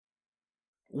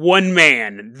one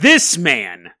man, this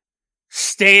man,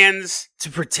 stands to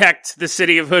protect the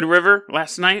city of Hood River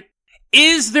last night.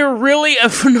 Is there really a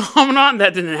phenomenon?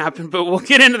 That didn't happen, but we'll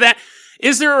get into that.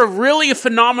 Is there really a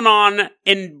phenomenon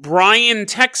in Bryan,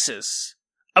 Texas,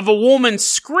 of a woman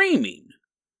screaming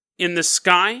in the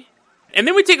sky? And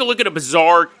then we take a look at a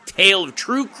bizarre tale of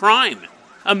true crime.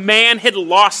 A man had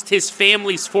lost his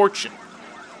family's fortune,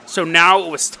 so now it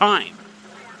was time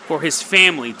for his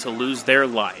family to lose their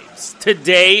lives.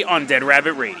 Today on Dead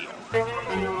Rabbit Radio.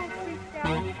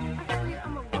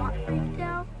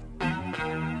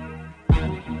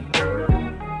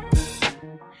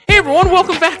 Hey everyone,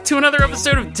 welcome back to another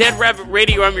episode of Dead Rabbit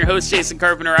Radio. I'm your host, Jason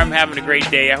Carpenter. I'm having a great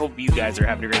day. I hope you guys are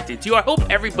having a great day too. I hope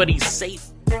everybody's safe.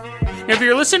 Now, if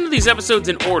you're listening to these episodes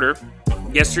in order,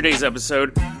 yesterday's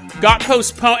episode got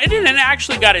postponed. It didn't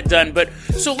actually got it done, but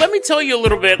so let me tell you a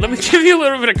little bit. Let me give you a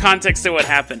little bit of context to what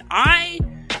happened. I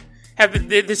have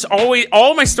this always,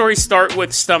 all my stories start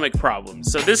with stomach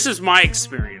problems. So this is my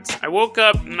experience. I woke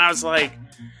up and I was like,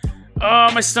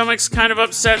 oh, my stomach's kind of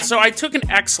upset. So I took an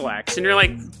X-Lax, and you're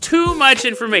like, too much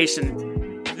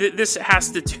information. This has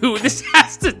to do with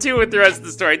the rest of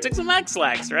the story. I took some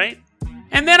X-Lax, right?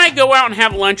 And then I go out and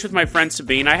have lunch with my friend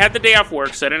Sabine. I had the day off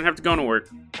work, so I didn't have to go to work.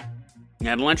 I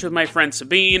had lunch with my friend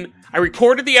Sabine. I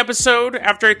recorded the episode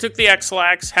after I took the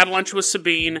X-Lax, had lunch with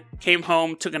Sabine, came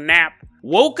home, took a nap,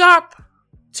 woke up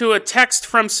to a text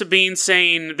from Sabine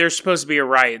saying there's supposed to be a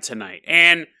riot tonight.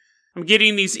 And I'm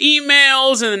getting these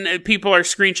emails, and people are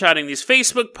screenshotting these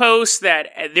Facebook posts that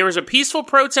there was a peaceful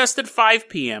protest at 5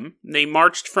 p.m. They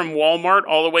marched from Walmart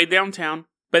all the way downtown.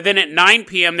 But then at 9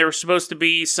 p.m., there were supposed to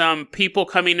be some people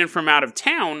coming in from out of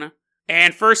town.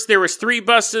 And first there was 3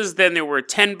 buses, then there were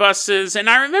 10 buses. And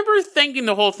I remember thinking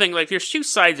the whole thing, like, there's 2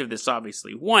 sides of this,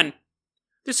 obviously. 1,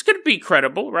 this could be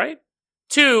credible, right?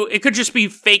 2, it could just be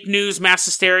fake news, mass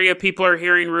hysteria. People are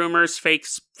hearing rumors, fake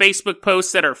Facebook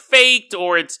posts that are faked,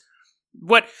 or it's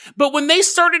what. But when they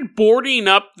started boarding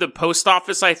up the post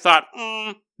office, I thought,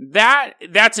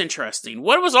 that's interesting.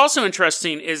 What was also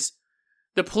interesting is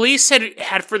the police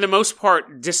had for the most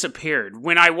part disappeared.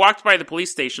 When I walked by the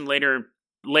police station later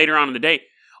on in the day,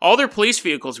 all their police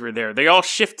vehicles were there. They all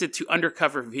shifted to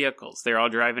undercover vehicles. They're all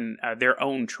driving their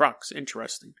own trucks.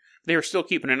 Interesting. They were still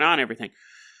keeping an eye on everything.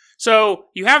 So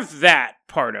you have that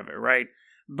part of it, right?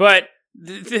 But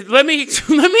let me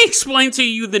explain to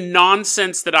you the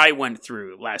nonsense that I went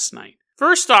through last night.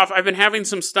 First off, I've been having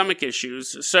some stomach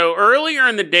issues. So earlier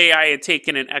in the day, I had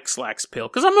taken an X-Lax pill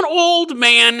because I'm an old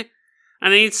man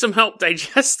and I need some help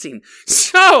digesting.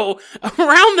 So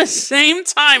around the same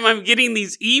time, I'm getting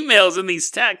these emails and these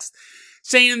texts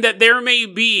saying that there may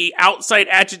be outside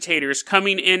agitators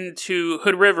coming into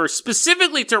Hood River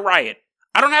specifically to riot.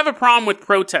 I don't have a problem with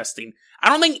protesting. I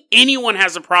don't think anyone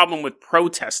has a problem with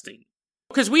protesting.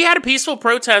 Because we had a peaceful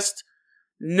protest,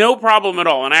 no problem at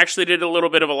all. And I actually did a little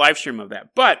bit of a live stream of that.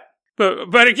 But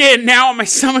again, now my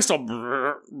stomach's all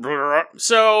brr.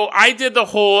 So I did the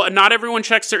whole, not everyone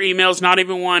checks their emails, not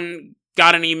everyone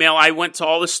got an email. I went to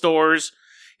all the stores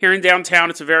here in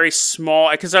downtown. It's a very small,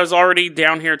 because I was already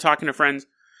down here talking to friends,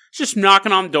 just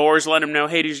knocking on doors, letting them know,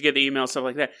 hey, did you get the email, stuff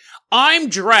like that. I'm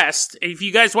dressed, if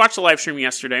you guys watched the live stream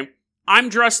yesterday, I'm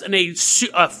dressed in a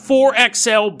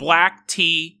 4XL black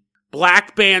tee,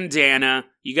 black bandana.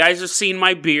 You guys have seen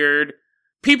my beard.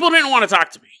 People didn't want to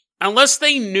talk to me. Unless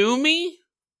they knew me,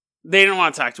 they didn't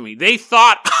want to talk to me. They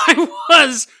thought I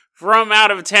was from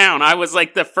out of town. I was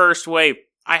like the first wave.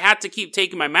 I had to keep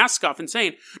taking my mask off and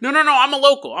saying, no, I'm a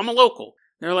local.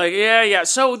 They're like, yeah.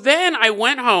 So then I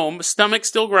went home, stomach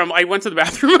still grumbling. I went to the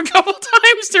bathroom a couple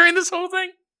times during this whole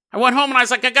thing. I went home and I was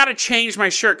like, I gotta change my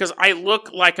shirt because I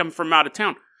look like I'm from out of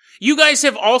town. You guys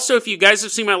have also, if you guys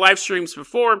have seen my live streams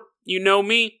before, you know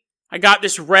me. I got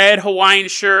this red Hawaiian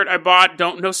shirt I bought.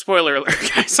 No spoiler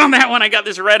alert, guys, on that one. I got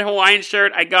this red Hawaiian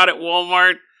shirt I got at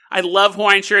Walmart. I love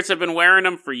Hawaiian shirts. I've been wearing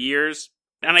them for years.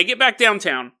 And I get back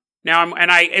downtown. Now,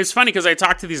 it's funny because I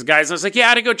talked to these guys. And I was like, yeah, I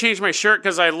had to go change my shirt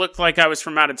because I looked like I was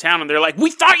from out of town. And they're like,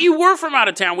 we thought you were from out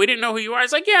of town. We didn't know who you are. I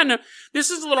was like, yeah, no, this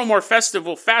is a little more festive.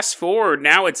 Well, fast forward.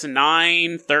 Now it's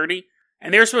 9:30.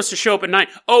 And they're supposed to show up at 9.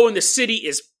 Oh, and the city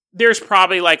is, there's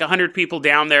probably like 100 people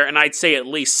down there. And I'd say at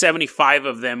least 75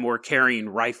 of them were carrying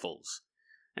rifles.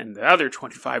 And the other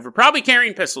 25 were probably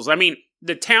carrying pistols. I mean,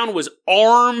 the town was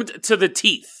armed to the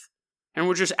teeth. And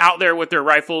we're just out there with their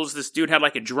rifles. This dude had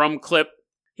like a drum clip.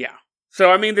 Yeah.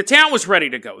 So, I mean, the town was ready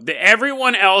to go.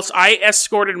 Everyone else, I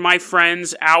escorted my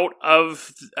friends out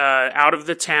of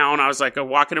the town. I was like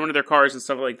walking them into their cars and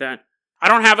stuff like that. I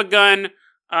don't have a gun,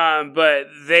 but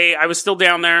I was still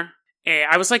down there.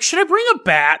 And I was like, should I bring a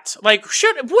bat? Like,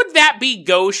 would that be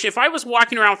gauche? If I was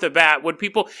walking around with a bat, would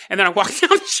people, and then I walk down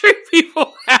the street,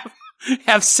 people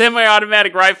have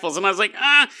semi-automatic rifles. And I was like,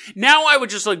 now I would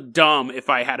just look dumb if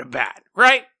I had a bat,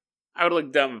 right? I would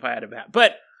look dumb if I had a bat.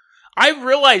 But I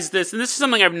realized this, and this is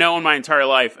something I've known my entire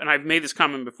life, and I've made this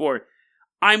comment before.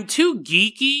 I'm too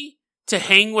geeky to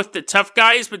hang with the tough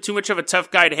guys, but too much of a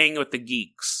tough guy to hang with the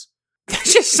geeks.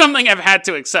 That's just something I've had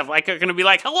to accept. Like, I'm going to be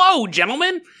like, hello,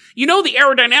 gentlemen. You know the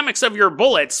aerodynamics of your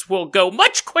bullets will go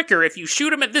much quicker if you shoot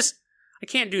them at this. I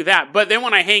can't do that. But then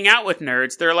when I hang out with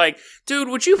nerds, they're like, dude,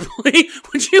 would you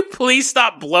please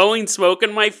stop blowing smoke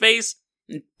in my face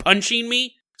and punching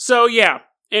me? So, yeah.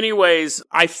 Anyways,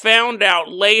 I found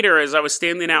out later as I was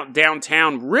standing out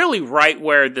downtown, really right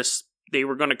where they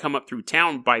were going to come up through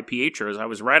town by Pietro's. I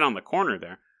was right on the corner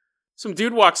there. Some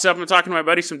dude walks up, I'm talking to my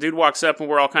buddy, some dude walks up and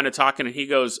we're all kind of talking and he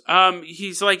goes,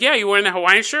 he's like, yeah, you wearing the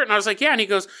Hawaiian shirt? And I was like, yeah. And he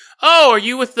goes, oh, are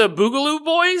you with the Boogaloo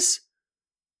Boys?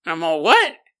 And I'm all,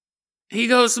 what? He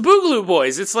goes, the Boogaloo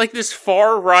Boys. It's like this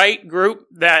far right group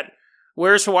that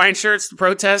wears Hawaiian shirts to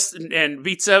protest and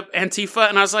beats up Antifa.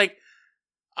 And I was like,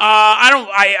 I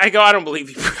don't believe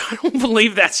you. I don't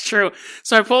believe that's true.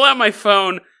 So I pull out my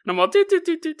phone and I'm all, doot.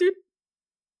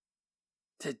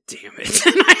 Damn it.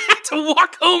 And I had to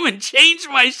walk home and change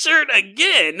my shirt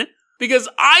again because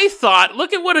I thought,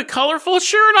 look at what a colorful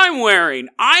shirt I'm wearing.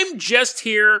 I'm just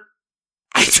here.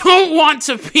 I don't want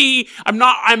to be, I'm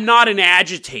not an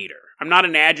agitator. I'm not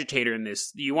an agitator in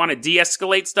this. You want to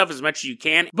de-escalate stuff as much as you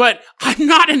can, but I'm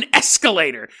not an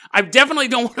escalator. I definitely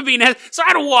don't want to be so I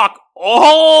had to walk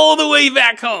all the way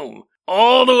back home.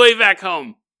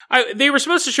 They were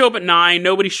supposed to show up at 9.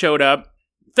 Nobody showed up.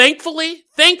 Thankfully,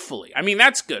 I mean,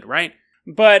 that's good, right?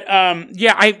 But,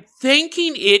 yeah, I'm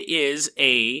thinking it is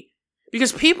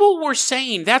because people were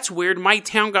saying, that's weird, my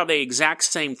town got the exact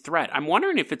same threat. I'm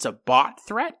wondering if it's a bot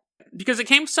threat, because it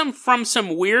came from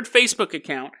some weird Facebook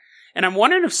account, and I'm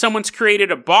wondering if someone's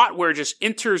created a bot where it just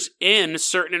enters in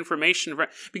certain information,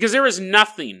 because there was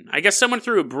nothing. I guess someone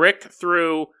threw a brick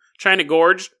through China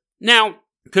Gorge. Now,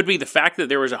 it could be the fact that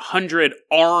there was 100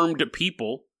 armed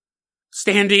people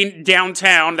standing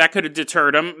downtown. That could have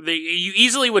deterred them. You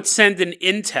easily would send an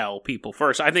intel people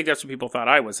first. I think that's what people thought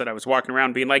I was, that I was walking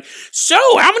around being like, so,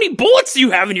 how many bullets do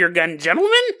you have in your gun, gentlemen?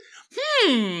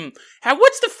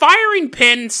 What's the firing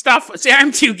pin stuff? See,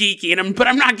 I'm too geeky, but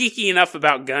I'm not geeky enough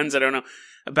about guns. I don't know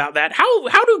about that.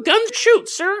 How do guns shoot,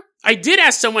 sir? I did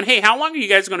ask someone, hey, how long are you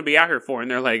guys going to be out here for? And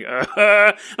they're like, And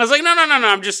I was like, no,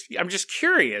 I'm just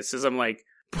curious, as I'm like,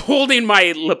 holding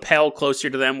my lapel closer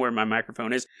to them where my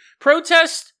microphone is.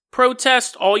 Protest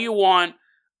all you want.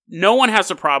 No one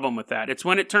has a problem with that. It's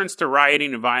when it turns to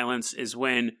rioting and violence is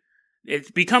when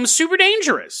it becomes super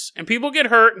dangerous and people get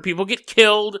hurt and people get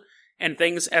killed and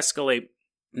things escalate.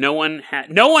 No one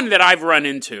that I've run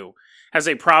into has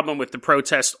a problem with the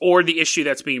protest or the issue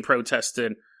that's being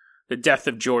protested. The death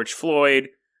of George Floyd,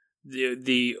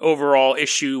 the overall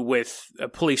issue with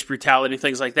police brutality and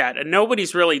things like that. And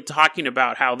nobody's really talking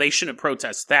about how they shouldn't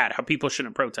protest that, how people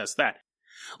shouldn't protest that.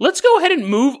 Let's go ahead and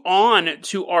move on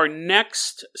to our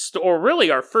next, or really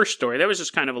our first story. That was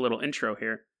just kind of a little intro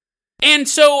here. And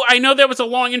so I know that was a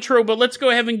long intro, but let's go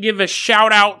ahead and give a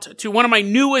shout out to one of my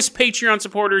newest Patreon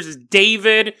supporters,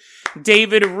 David.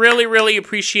 David, really, really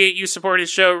appreciate you supporting the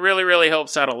show. Really, really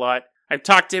helps out a lot. I've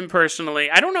talked to him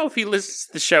personally. I don't know if he listens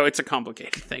to the show. It's a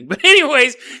complicated thing. But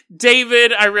anyways,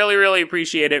 David, I really, really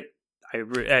appreciate it.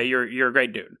 You're a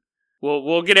great dude.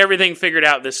 We'll get everything figured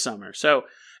out this summer. So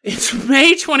it's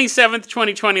May 27th,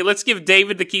 2020. Let's give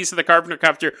David the keys to the Carpenter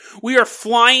Copter. We are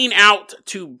flying out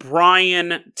to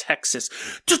Bryan, Texas.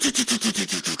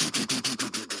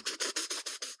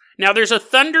 Now, there's a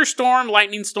thunderstorm,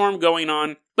 lightning storm going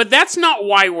on, but that's not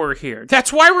why we're here.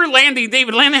 That's why we're landing.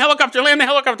 David, land the helicopter, land the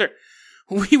helicopter.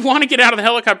 We want to get out of the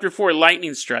helicopter before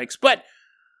lightning strikes, but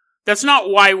that's not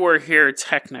why we're here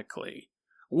technically.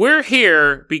 We're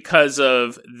here because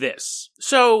of this.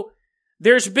 So,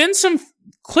 there's been some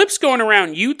clips going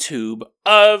around YouTube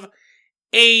of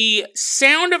a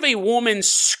sound of a woman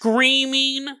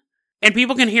screaming, and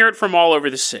people can hear it from all over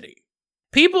the city.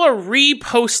 People are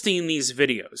reposting these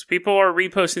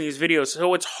videos.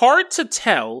 So it's hard to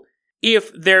tell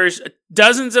if there's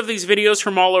dozens of these videos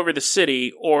from all over the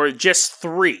city or just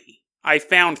 3. I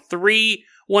found 3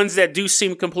 ones that do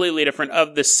seem completely different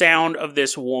of the sound of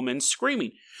this woman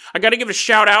screaming. I gotta give a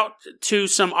shout out to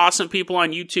some awesome people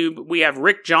on YouTube. We have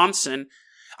Rick Johnson.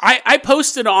 I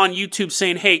posted on YouTube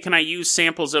saying, hey, can I use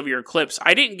samples of your clips?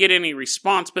 I didn't get any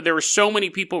response, but there were so many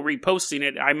people reposting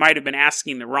it, I might have been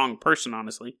asking the wrong person,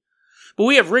 honestly. But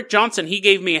we have Rick Johnson. He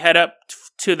gave me a head up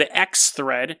to the X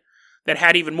thread that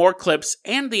had even more clips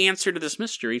and the answer to this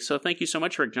mystery. So thank you so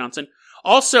much, Rick Johnson.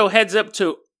 Also, heads up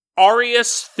to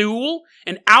Arius Thule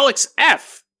and Alex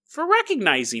F. for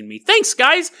recognizing me. Thanks,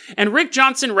 guys. And Rick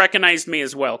Johnson recognized me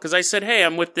as well, because I said, hey,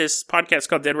 I'm with this podcast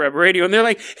called Dead Rabbit Radio, and they're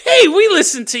like, hey, we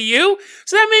listen to you.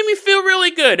 So that made me feel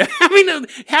really good.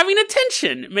 Having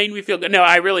attention made me feel good. No,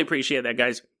 I really appreciate that,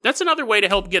 guys. That's another way to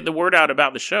help get the word out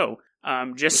about the show.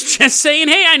 Just saying,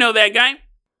 hey, I know that guy.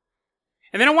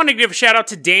 And then I wanted to give a shout out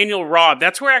to Daniel Robb.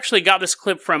 That's where I actually got this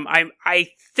clip from. I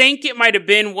think it might have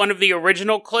been one of the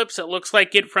original clips. It looks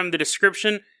like it from the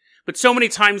description. But so many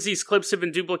times these clips have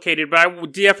been duplicated. But I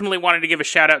definitely wanted to give a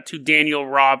shout out to Daniel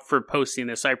Robb for posting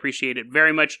this. I appreciate it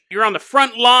very much. You're on the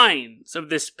front lines of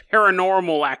this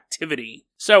paranormal activity.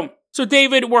 So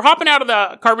David, we're hopping out of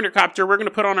the Carpenter copter. We're going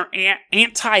to put on our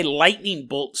anti-lightning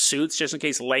bolt suits just in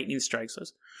case lightning strikes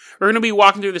us. We're going to be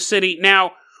walking through the city.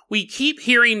 Now, we keep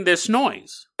hearing this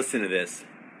noise. Listen to this.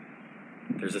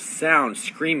 There's a sound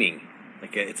screaming.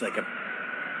 It's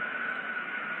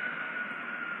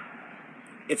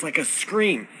like a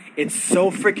scream. It's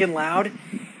so freaking loud,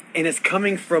 and it's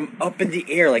coming from up in the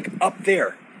air, like up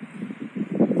there.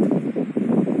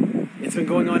 It's been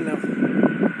going on now.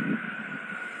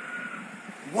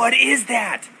 What is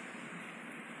that?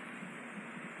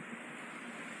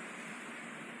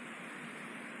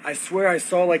 I swear I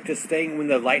saw this thing when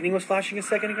the lightning was flashing a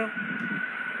second ago.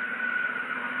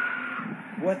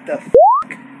 What the f***?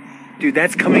 Dude,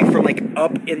 that's coming from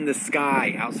up in the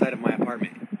sky outside of my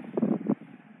apartment.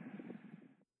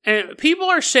 And people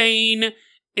are saying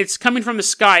it's coming from the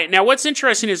sky. Now, what's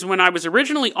interesting is when I was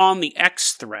originally on the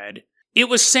X thread, it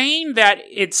was saying that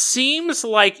it seems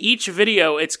like each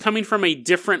video, it's coming from a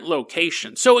different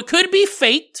location. So it could be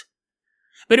faked,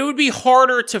 but it would be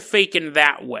harder to fake in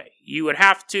that way. You would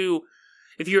have to,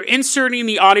 if you're inserting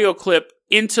the audio clip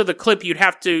into the clip, you'd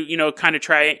have to, kind of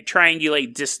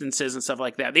triangulate distances and stuff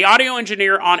like that. The audio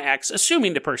engineer on X,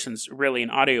 assuming the person's really an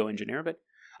audio engineer, but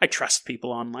I trust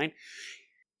people online,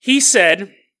 he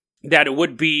said that it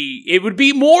would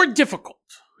be more difficult.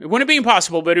 It wouldn't be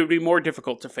impossible, but it would be more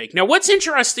difficult to fake. Now, what's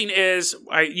interesting is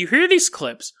you hear these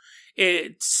clips.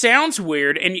 It sounds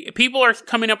weird, and people are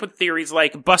coming up with theories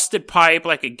like busted pipe,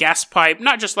 like a gas pipe,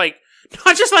 not just like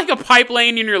a pipe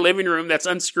laying in your living room that's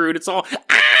unscrewed. It's all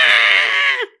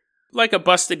like a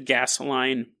busted gas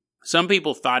line. Some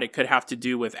people thought it could have to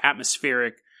do with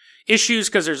atmospheric issues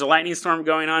because there's a lightning storm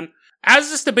going on. As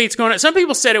this debate's going on, some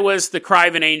people said it was the cry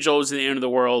of an angel is the end of the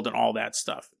world and all that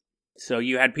stuff. So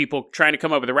you had people trying to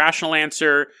come up with a rational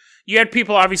answer. You had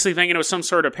people obviously thinking it was some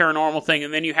sort of paranormal thing,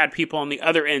 and then you had people on the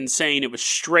other end saying it was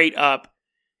straight up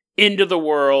end of the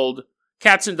world,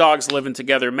 cats and dogs living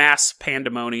together, mass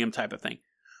pandemonium type of thing.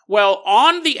 Well,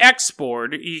 on the X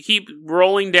board, you keep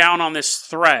rolling down on this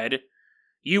thread,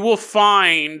 you will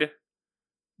find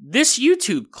this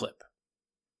YouTube clip.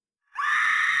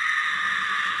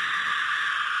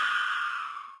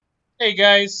 Hey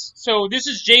guys, so this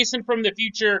is Jason from the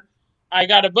future. I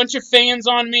got a bunch of fans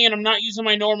on me and I'm not using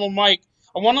my normal mic.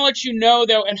 I want to let you know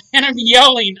though, and I'm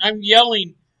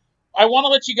yelling. I want to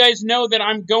let you guys know that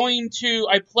I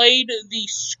played the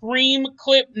scream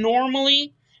clip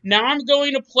normally. Now I'm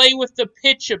going to play with the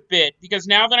pitch a bit, because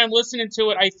now that I'm listening to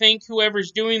it, I think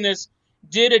whoever's doing this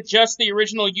did adjust the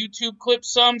original YouTube clip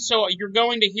some, so you're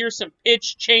going to hear some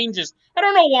pitch changes. I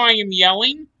don't know why I'm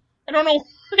yelling.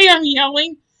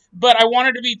 But I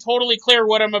wanted to be totally clear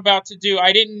what I'm about to do.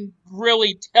 I didn't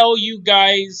really tell you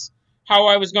guys how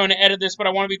I was going to edit this, but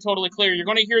I want to be totally clear. You're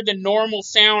going to hear the normal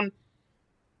sound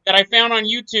that I found on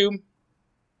YouTube.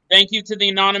 Thank you to the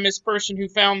anonymous person who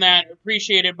found that.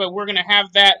 Appreciate it. But we're going to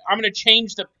have that. I'm going to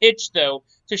change the pitch, though,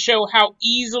 to show how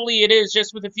easily it is,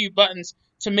 just with a few buttons,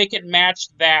 to make it match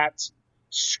that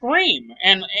scream.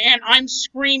 And I'm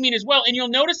screaming as well. And you'll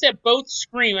notice that both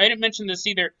scream. I didn't mention this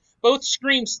either. Both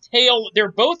screams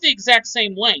they're both the exact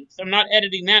same length. I'm not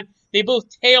editing that. They both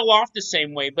tail off the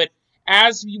same way. But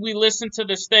as we listen to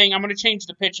this thing, I'm going to change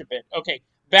the pitch a bit. Okay,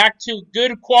 back to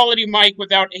good quality mic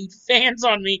without any fans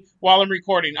on me while I'm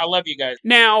recording. I love you guys.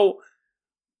 Now,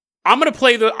 I'm going to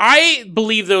play I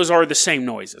believe those are the same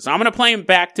noises. I'm going to play them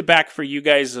back to back for you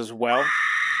guys as well.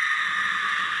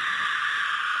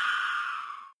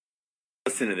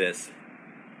 Listen to this.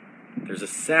 There's a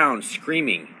sound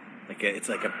screaming. It's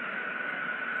like a...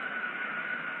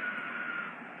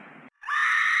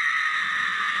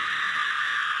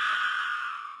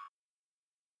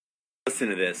 Listen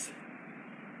to this.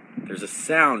 There's a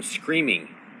sound screaming.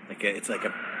 It's like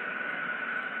a...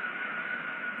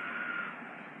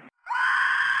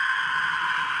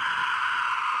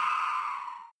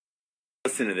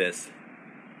 Listen to this.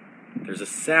 There's a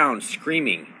sound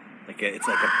screaming. It's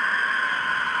like a...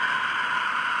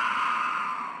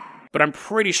 but I'm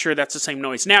pretty sure that's the same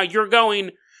noise. Now, you're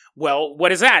going, well,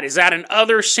 what is that? Is that an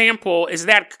other sample? Is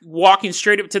that walking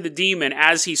straight up to the demon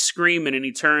as he's screaming and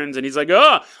he turns and he's like,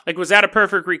 oh, like, was that a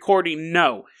perfect recording?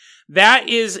 No. That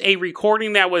is a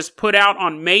recording that was put out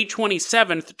on May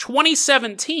 27th,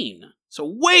 2017.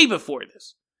 So way before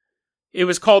this. It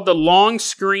was called the Long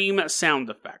Scream Sound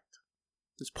Effect.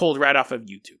 It's pulled right off of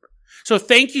YouTube. So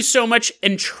thank you so much,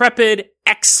 Intrepid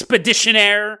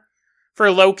Expeditionaire,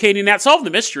 for locating that. Solve the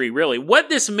mystery, really. What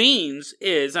this means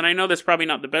is, and I know that's probably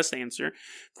not the best answer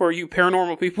for you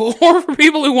paranormal people or for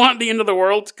people who want the end of the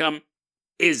world to come,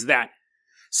 is that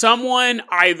someone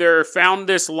either found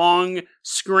this long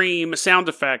scream sound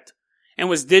effect and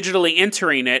was digitally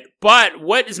entering it, but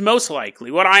what is most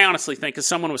likely, what I honestly think, is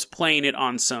someone was playing it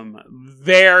on some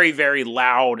very, very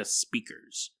loud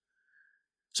speakers.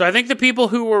 So I think the people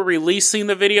who were releasing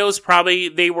the videos, probably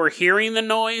they were hearing the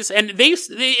noise, and they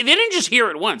didn't just hear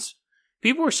it once.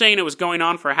 People were saying it was going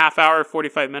on for a half hour,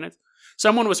 45 minutes.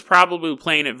 Someone was probably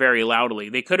playing it very loudly.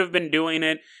 They could have been doing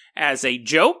it as a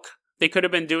joke. They could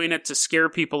have been doing it to scare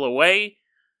people away.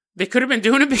 They could have been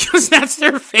doing it because that's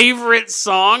their favorite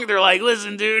song. They're like,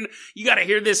 listen, dude, you gotta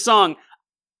hear this song.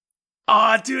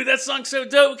 Oh, dude, that song's so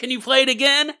dope. Can you play it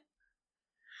again?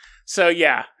 So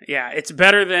yeah, it's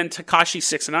better than Tekashi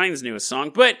 6ix9ine's newest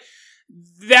song, but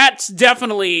that's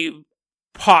definitely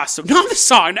possible. Not the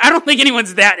song. I don't think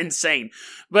anyone's that insane,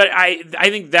 but I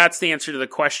think that's the answer to the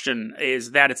question,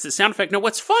 is that it's the sound effect. Now,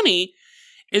 what's funny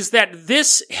is that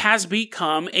this has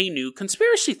become a new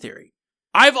conspiracy theory.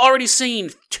 I've already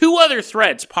seen 2 other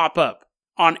threads pop up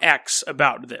on X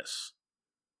about this.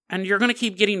 And you're going to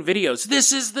keep getting videos.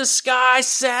 This is the sky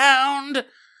sound.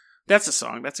 That's a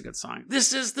song. That's a good song.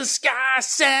 This is the sky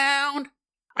sound.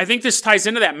 I think this ties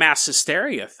into that mass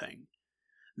hysteria thing.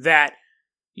 That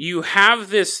you have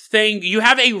this thing, you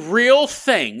have a real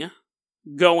thing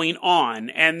going on,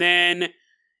 and then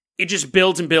it just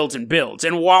builds and builds and builds.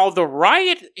 And while the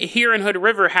riot here in Hood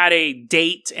River had a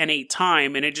date and a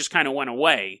time, and it just kind of went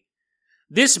away,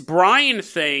 this Brian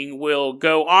thing will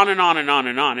go on and on and on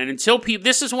and on. And until people,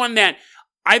 this is one that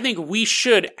I think we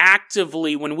should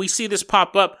actively, when we see this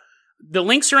pop up, the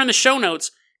links are in the show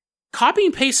notes, copy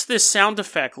and paste this sound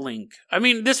effect link. I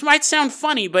mean, this might sound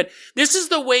funny, but this is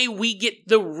the way we get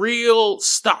the real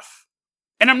stuff.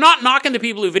 And I'm not knocking the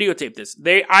people who videotape this.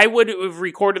 I would have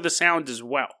recorded the sound as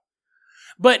well.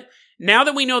 But now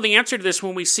that we know the answer to this,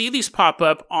 when we see these pop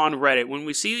up on Reddit, when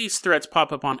we see these threads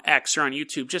pop up on X or on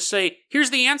YouTube, just say, here's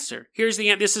the answer.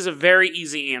 This is a very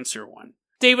easy answer one.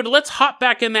 David, let's hop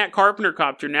back in that Carpenter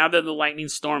copter now that the lightning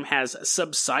storm has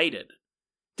subsided.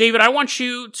 David, I want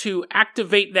you to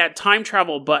activate that time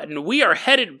travel button. We are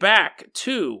headed back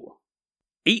to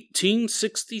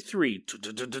 1863.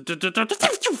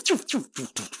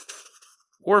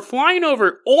 We're flying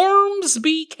over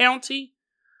Ormsby County,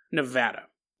 Nevada.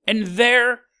 And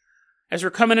there, as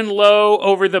we're coming in low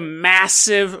over the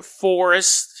massive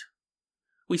forest,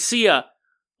 we see a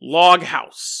log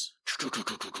house.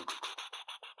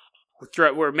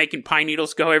 We're making pine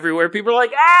needles go everywhere. People are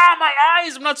like, my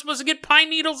eyes, I'm not supposed to get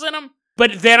pine needles in them.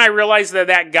 But then I realized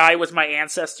that guy was my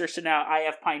ancestor, so now I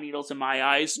have pine needles in my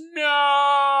eyes.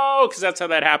 No! Because that's how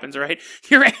that happens, right?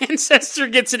 Your ancestor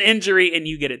gets an injury and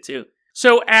you get it too.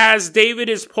 So as David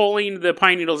is pulling the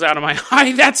pine needles out of my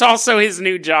eye, that's also his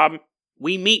new job.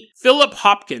 We meet Philip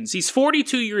Hopkins. He's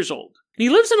 42 years old. And he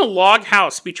lives in a log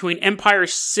house between Empire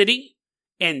City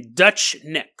and Dutch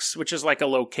Nicks, which is like a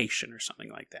location or something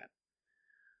like that.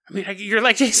 I mean, you're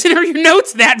like, Jason, are your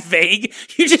notes that vague?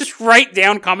 You just write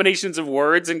down combinations of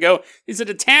words and go, is it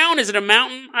a town? Is it a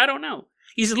mountain? I don't know.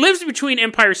 He lives between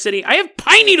Empire City. I have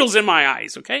pine needles in my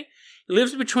eyes, okay? He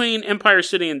lives between Empire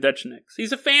City and Dutch Nicks.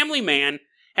 He's a family man,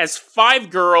 has 5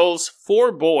 girls,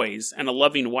 4 boys, and a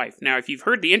loving wife. Now, if you've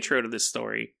heard the intro to this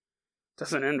story, it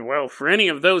doesn't end well for any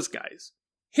of those guys.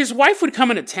 His wife would come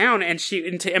into town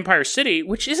into Empire City,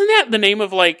 which isn't that the name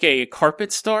of like a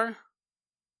carpet store?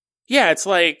 Yeah, it's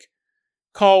like,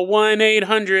 call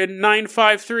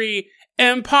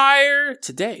 1-800-953-EMPIRE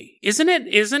today. Isn't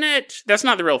it? That's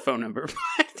not the real phone number.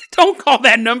 Don't call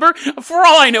that number. For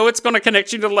all I know, it's going to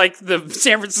connect you to like the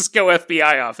San Francisco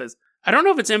FBI office. I don't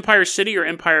know if it's Empire City or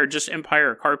just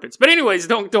Empire Carpets. But anyways,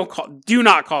 do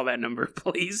not call that number,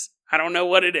 please. I don't know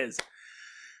what it is.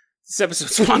 This episode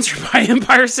is sponsored by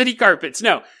Empire City Carpets.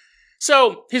 No.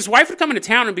 So his wife would come into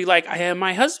town and be like,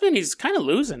 my husband, he's kind of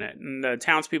losing it. And the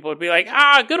townspeople would be like,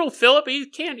 good old Philip, he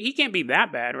can't be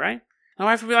that bad, right? My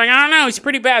wife would be like, I don't know, he's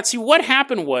pretty bad. See, what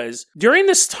happened was, during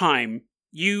this time,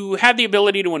 you had the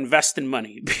ability to invest in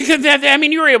money. Because,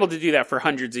 you were able to do that for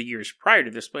hundreds of years prior to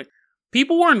this, but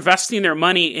People were investing their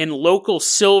money in local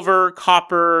silver,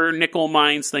 copper, nickel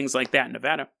mines, things like that in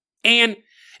Nevada. And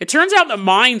it turns out the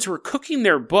mines were cooking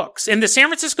their books. And the San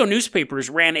Francisco newspapers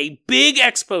ran a big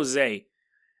expose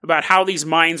about how these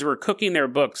mines were cooking their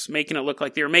books, making it look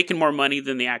like they were making more money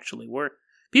than they actually were.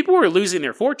 People were losing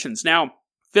their fortunes. Now,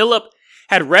 Philip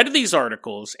had read these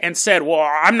articles and said, well,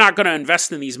 I'm not going to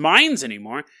invest in these mines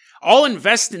anymore. I'll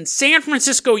invest in San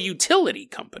Francisco utility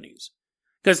companies.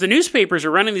 Because the newspapers are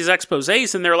running these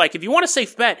exposés, and they're like, if you want a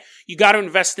safe bet, you got to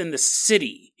invest in the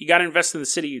city. You got to invest in the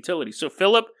city utility. So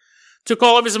Philip took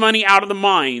all of his money out of the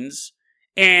mines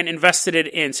and invested it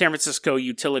in San Francisco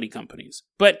utility companies.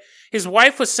 But his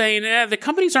wife was saying, the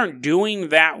companies aren't doing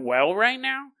that well right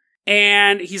now.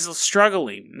 And he's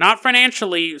struggling. Not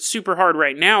financially super hard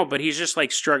right now, but he's just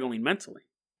like struggling mentally.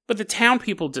 But the town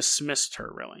people dismissed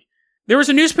her, really. There was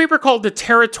a newspaper called the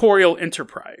Territorial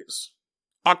Enterprise.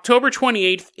 October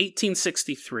 28th,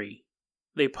 1863,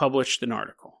 they published an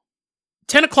article.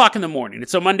 10 o'clock in the morning.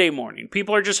 It's a Monday morning.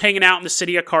 People are just hanging out in the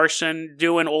city of Carson,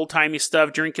 doing old-timey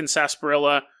stuff, drinking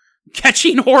sarsaparilla,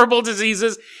 catching horrible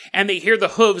diseases, and they hear the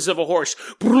hooves of a horse.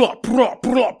 Brah, brah,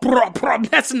 brah, brah, brah.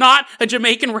 That's not a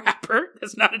Jamaican rapper.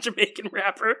 That's not a Jamaican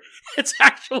rapper. It's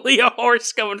actually a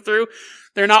horse going through.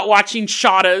 They're not watching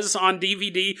Shadas on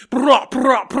DVD. Brah,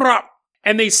 brah, brah.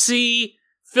 And they see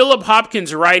Philip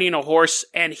Hopkins riding a horse,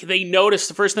 and they notice,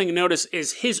 the first thing they notice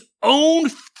is his own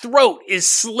throat is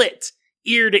slit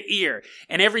ear to ear.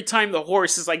 And every time the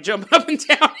horse is like jumping up and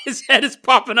down, his head is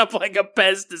popping up like a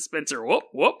Pez dispenser. Whoop,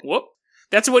 whoop, whoop.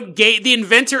 That's what the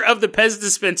inventor of the Pez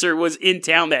dispenser was in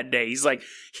town that day. He's like,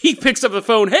 he picks up the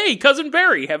phone. Hey, Cousin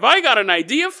Barry, have I got an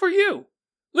idea for you?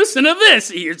 Listen to this.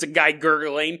 He hears a guy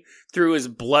gurgling through his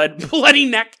bloody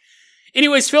neck.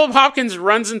 Anyways, Philip Hopkins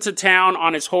runs into town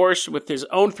on his horse with his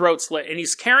own throat slit, and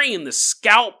he's carrying the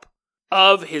scalp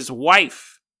of his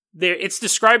wife. It's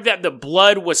described that the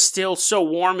blood was still so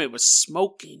warm it was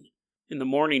smoking in the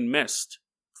morning mist.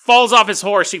 Falls off his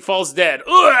horse, he falls dead.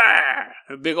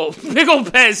 A big old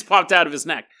Pez popped out of his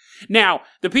neck. Now,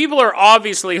 the people are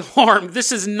obviously alarmed.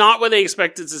 This is not what they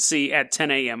expected to see at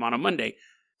 10 a.m. on a Monday.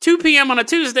 2 p.m. on a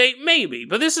Tuesday, maybe,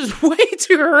 but this is way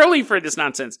too early for this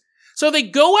nonsense. So they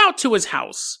go out to his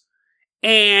house,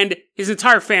 and his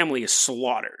entire family is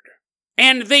slaughtered.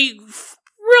 And they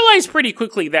realize pretty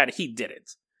quickly that he did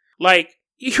it. Like,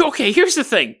 okay, here's the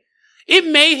thing. He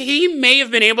may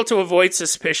have been able to avoid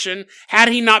suspicion had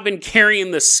he not been carrying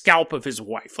the scalp of his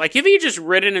wife. Like, if he had just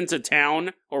ridden into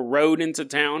town, or rode into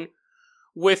town,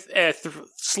 with a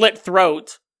slit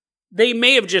throat, they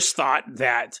may have just thought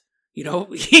that,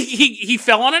 he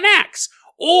fell on an axe.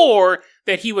 Or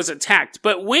that he was attacked.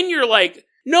 But when you're like,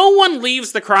 no one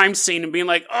leaves the crime scene and being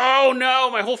like, oh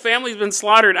no, my whole family's been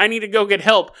slaughtered, I need to go get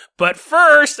help. But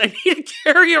first, I need to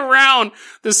carry around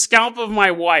the scalp of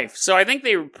my wife. So I think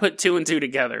they put 2 and 2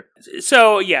 together.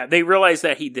 So yeah, they realized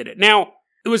that he did it. Now,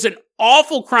 it was an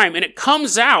awful crime, and it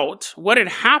comes out, what had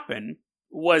happened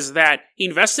was that he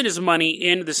invested his money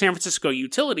in the San Francisco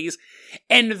utilities,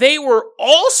 and they were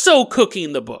also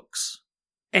cooking the books.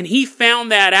 And he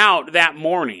found that out that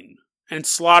morning and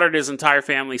slaughtered his entire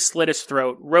family, slit his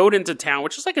throat, rode into town,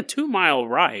 which is like a 2-mile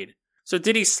ride. So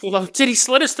did he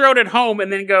slit his throat at home and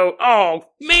then go, oh,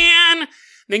 man,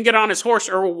 then get on his horse?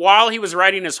 Or while he was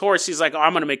riding his horse, he's like, oh,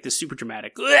 I'm going to make this super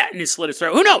dramatic. And he slit his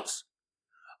throat. Who knows?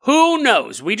 Who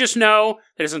knows? We just know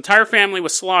that his entire family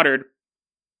was slaughtered.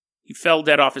 He fell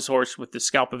dead off his horse with the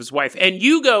scalp of his wife. And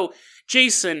you go,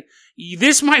 Jason,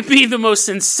 this might be the most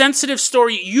insensitive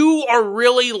story. You are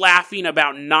really laughing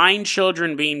about 9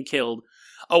 children being killed,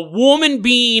 a woman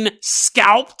being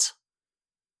scalped,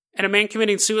 and a man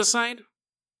committing suicide?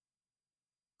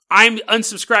 I'm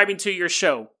unsubscribing to your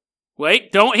show.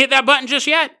 Wait, don't hit that button just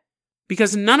yet,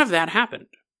 because none of that happened.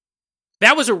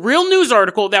 That was a real news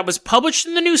article that was published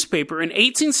in the newspaper in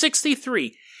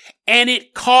 1863, and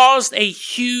it caused a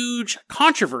huge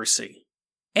controversy.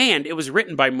 And it was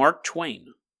written by Mark Twain.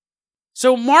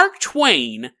 So Mark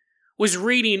Twain was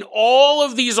reading all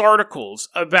of these articles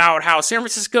about how San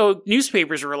Francisco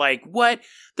newspapers were like, what?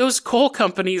 Those coal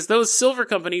companies, those silver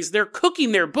companies, they're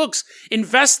cooking their books.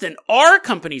 Invest in our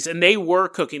companies. And they were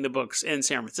cooking the books in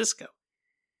San Francisco.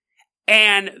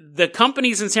 And the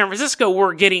companies in San Francisco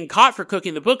were getting caught for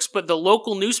cooking the books, but the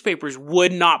local newspapers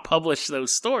would not publish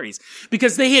those stories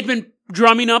because they had been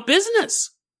drumming up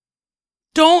business.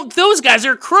 Those guys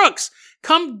are crooks.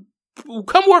 Come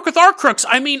work with our crooks.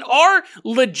 I mean, our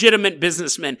legitimate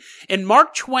businessmen. And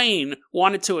Mark Twain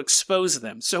wanted to expose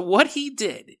them. So what he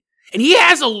did, and he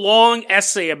has a long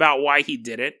essay about why he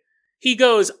did it. He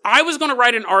goes, I was going to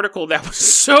write an article that was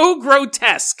so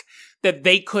grotesque that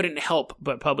they couldn't help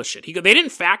but publish it. They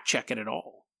didn't fact check it at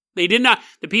all. They did not.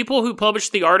 The people who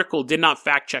published the article did not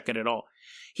fact check it at all.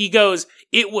 He goes,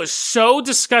 it was so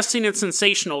disgusting and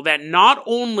sensational that not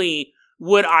only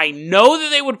would I know that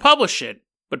they would publish it,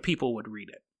 but people would read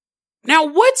it. Now,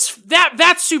 what's that?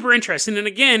 That's super interesting. And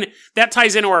again, that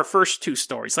ties into our first two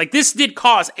stories. Like, this did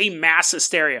cause a mass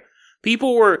hysteria.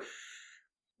 People were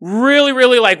really,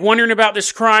 really like wondering about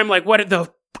this crime. Like, what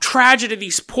the tragedy of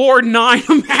these poor 9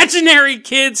 imaginary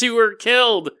kids who were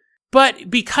killed. But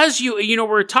because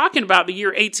we're talking about the year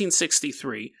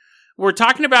 1863, we're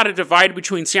talking about a divide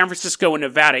between San Francisco and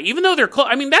Nevada. Even though they're close,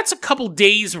 I mean, that's a couple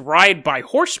days ride by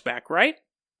horseback, right?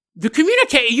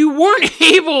 You weren't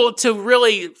able to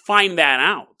really find that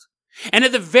out. And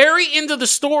at the very end of the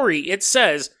story, it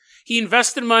says he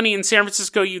invested money in San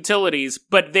Francisco utilities,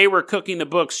 but they were cooking the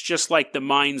books just like the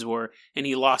mines were, and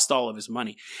he lost all of his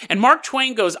money. And Mark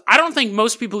Twain goes, I don't think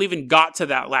most people even got to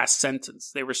that last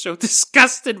sentence. They were so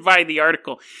disgusted by the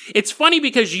article. It's funny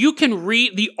because you can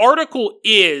read, the article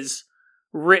is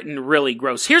written really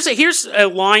gross. Here's a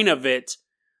line of it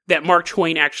that Mark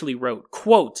Twain actually wrote.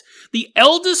 Quote, the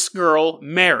eldest girl,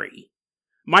 Mary,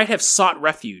 might have sought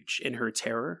refuge in her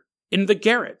terror in the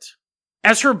garret.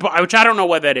 As her, which I don't know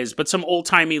what that is, but some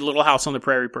old-timey Little House on the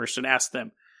Prairie person asked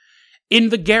them. In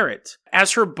the garret,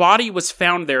 as her body was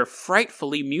found there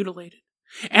frightfully mutilated,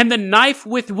 and the knife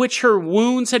with which her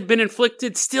wounds had been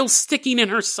inflicted still sticking in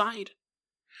her side.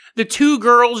 The 2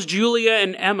 girls, Julia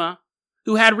and Emma,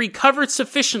 who had recovered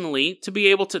sufficiently to be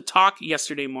able to talk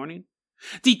yesterday morning,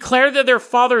 declared that their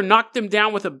father knocked them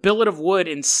down with a billet of wood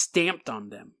and stamped on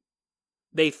them.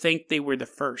 They think they were the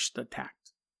first attacked.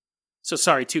 So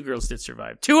sorry, 2 girls did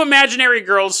survive. 2 imaginary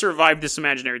girls survived this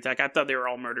imaginary attack. I thought they were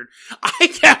all murdered.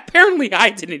 Apparently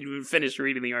I didn't even finish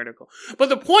reading the article. But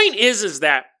the point is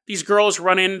that these girls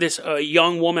run in, this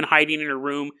young woman hiding in her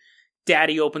room.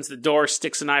 Daddy opens the door,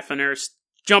 sticks a knife in her,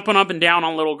 jumping up and down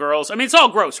on little girls. I mean, it's all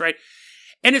gross, right?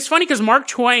 And it's funny because Mark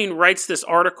Twain writes this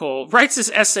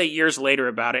essay years later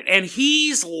about it, and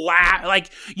he's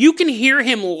you can hear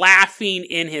him laughing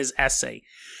in his essay.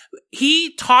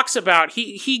 He talks about,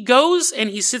 he goes and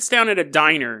he sits down at a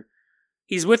diner.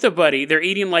 He's with a buddy. They're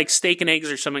eating like steak and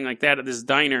eggs or something like that at this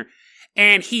diner.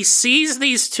 And he sees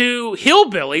these 2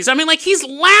 hillbillies. I mean, like, he's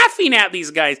laughing at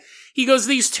these guys. He goes,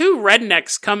 these 2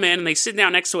 rednecks come in and they sit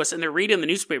down next to us and they're reading the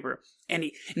newspaper.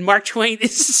 And Mark Twain,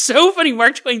 it's so funny.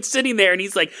 Mark Twain's sitting there and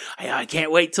he's like, I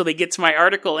can't wait till they get to my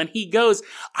article. And he goes,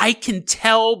 I can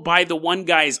tell by the one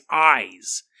guy's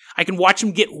eyes. I can watch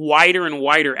him get wider and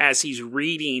wider as he's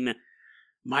reading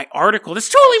my article. That's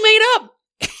totally made up.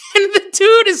 And the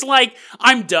dude is like,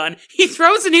 I'm done. He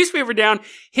throws the newspaper down.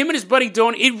 Him and his buddy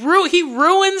don't. He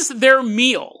ruins their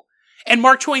meal. And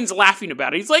Mark Twain's laughing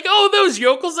about it. He's like, oh, those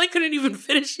yokels, they couldn't even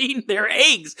finish eating their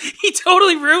eggs. He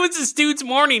totally ruins this dude's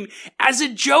morning as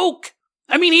a joke.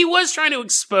 I mean, he was trying to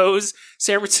expose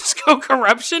San Francisco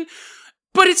corruption,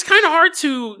 but it's kind of hard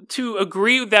to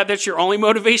agree with that that's your only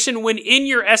motivation when in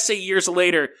your essay years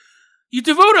later, you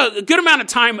devote a good amount of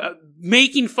time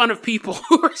making fun of people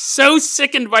who are so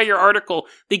sickened by your article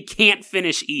they can't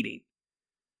finish eating.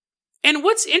 And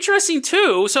what's interesting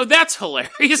too, so that's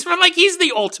hilarious, but like, he's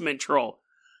the ultimate troll.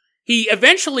 He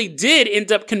eventually did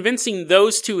end up convincing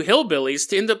those 2 hillbillies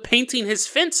to end up painting his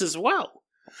fence as well.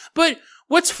 But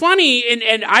what's funny,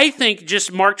 and I think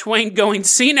just Mark Twain going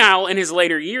senile in his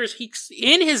later years,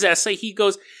 in his essay, he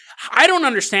goes, I don't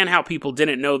understand how people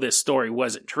didn't know this story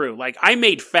wasn't true. Like, I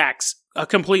made facts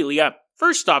completely up.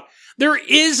 First off, there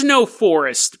is no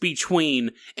forest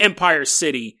between Empire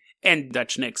City and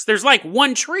Dutch Nicks. There's like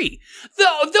 1 tree.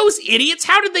 Those idiots,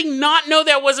 how did they not know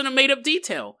that wasn't a made-up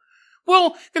detail?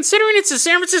 Well, considering it's a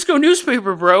San Francisco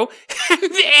newspaper, bro,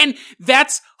 and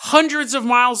that's hundreds of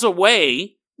miles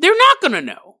away, they're not gonna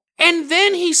know. And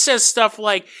then he says stuff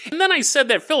like, and then I said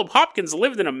that Philip Hopkins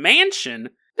lived in a mansion.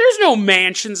 There's no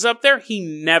mansions up there.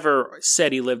 He never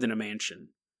said he lived in a mansion.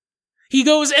 He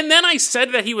goes, and then I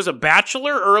said that he was a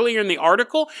bachelor earlier in the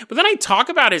article, but then I talk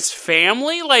about his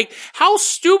family. Like, how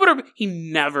stupid he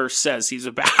never says he's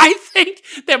a bachelor. I think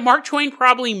that Mark Twain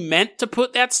probably meant to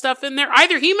put that stuff in there.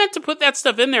 Either he meant to put that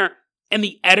stuff in there and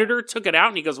the editor took it out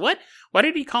and he goes, what? Why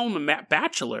did he call him a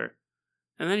bachelor?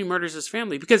 And then he murders his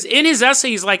family. Because in his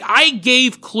essay, he's like, I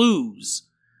gave clues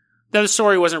that the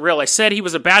story wasn't real. I said he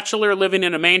was a bachelor living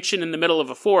in a mansion in the middle of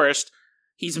a forest.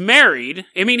 He's married.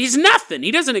 I mean, he's nothing.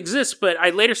 He doesn't exist, but I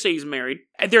later say he's married.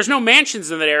 There's no mansions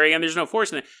in that area, and there's no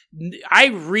forest in it. I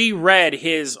reread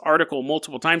his article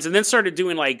multiple times and then started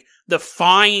doing, like, the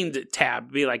find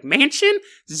tab. Be like, mansion?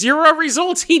 0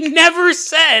 results. He never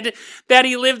said that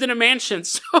he lived in a mansion.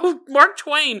 So Mark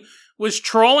Twain was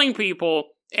trolling people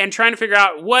and trying to figure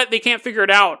out what they can't figure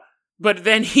it out. But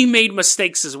then he made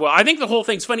mistakes as well. I think the whole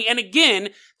thing's funny. And again,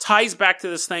 ties back to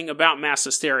this thing about mass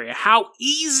hysteria. How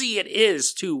easy it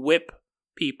is to whip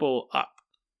people up.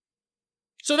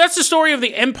 So that's the story of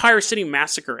the Empire City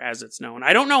Massacre as it's known.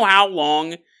 I don't know how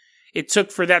long it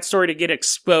took for that story to get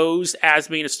exposed as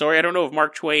being a story. I don't know if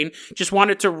Mark Twain just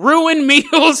wanted to ruin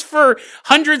meals for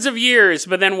hundreds of years,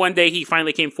 but then one day he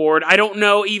finally came forward. I don't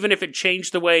know even if it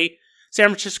changed the way San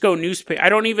Francisco newspaper. I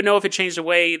don't even know if it changed the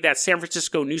way that San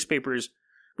Francisco newspapers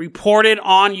reported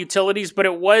on utilities, but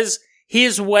it was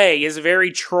his way, his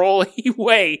very trolly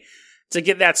way to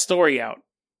get that story out.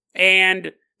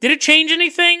 And did it change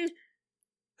anything?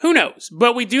 Who knows?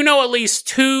 But we do know at least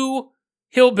 2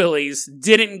 hillbillies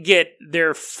didn't get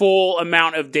their full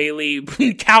amount of daily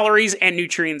calories and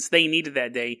nutrients they needed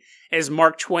that day, as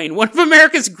Mark Twain, one of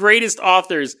America's greatest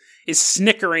authors, is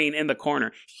snickering in the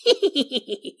corner.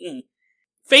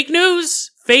 Fake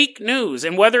news, fake news.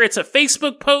 And whether it's a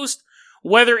Facebook post,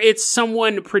 whether it's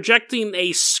someone projecting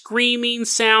a screaming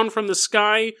sound from the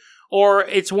sky, or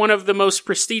it's one of the most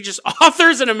prestigious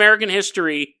authors in American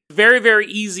history, very, very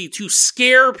easy to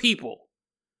scare people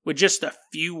with just a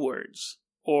few words.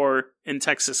 Or, in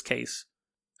Texas' case,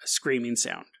 a screaming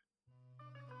sound.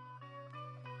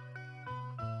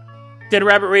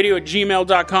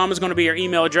 DeadRabbitRadio@gmail.com is going to be your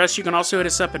email address. You can also hit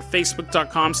us up at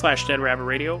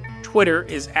Facebook.com/DeadRabbitRadio. Twitter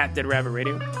is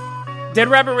 @DeadRabbitRadio. Dead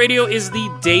Rabbit Radio is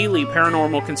the daily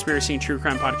paranormal, conspiracy, and true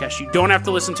crime podcast. You don't have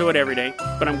to listen to it every day,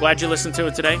 but I'm glad you listened to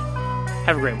it today.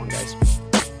 Have a great one, guys.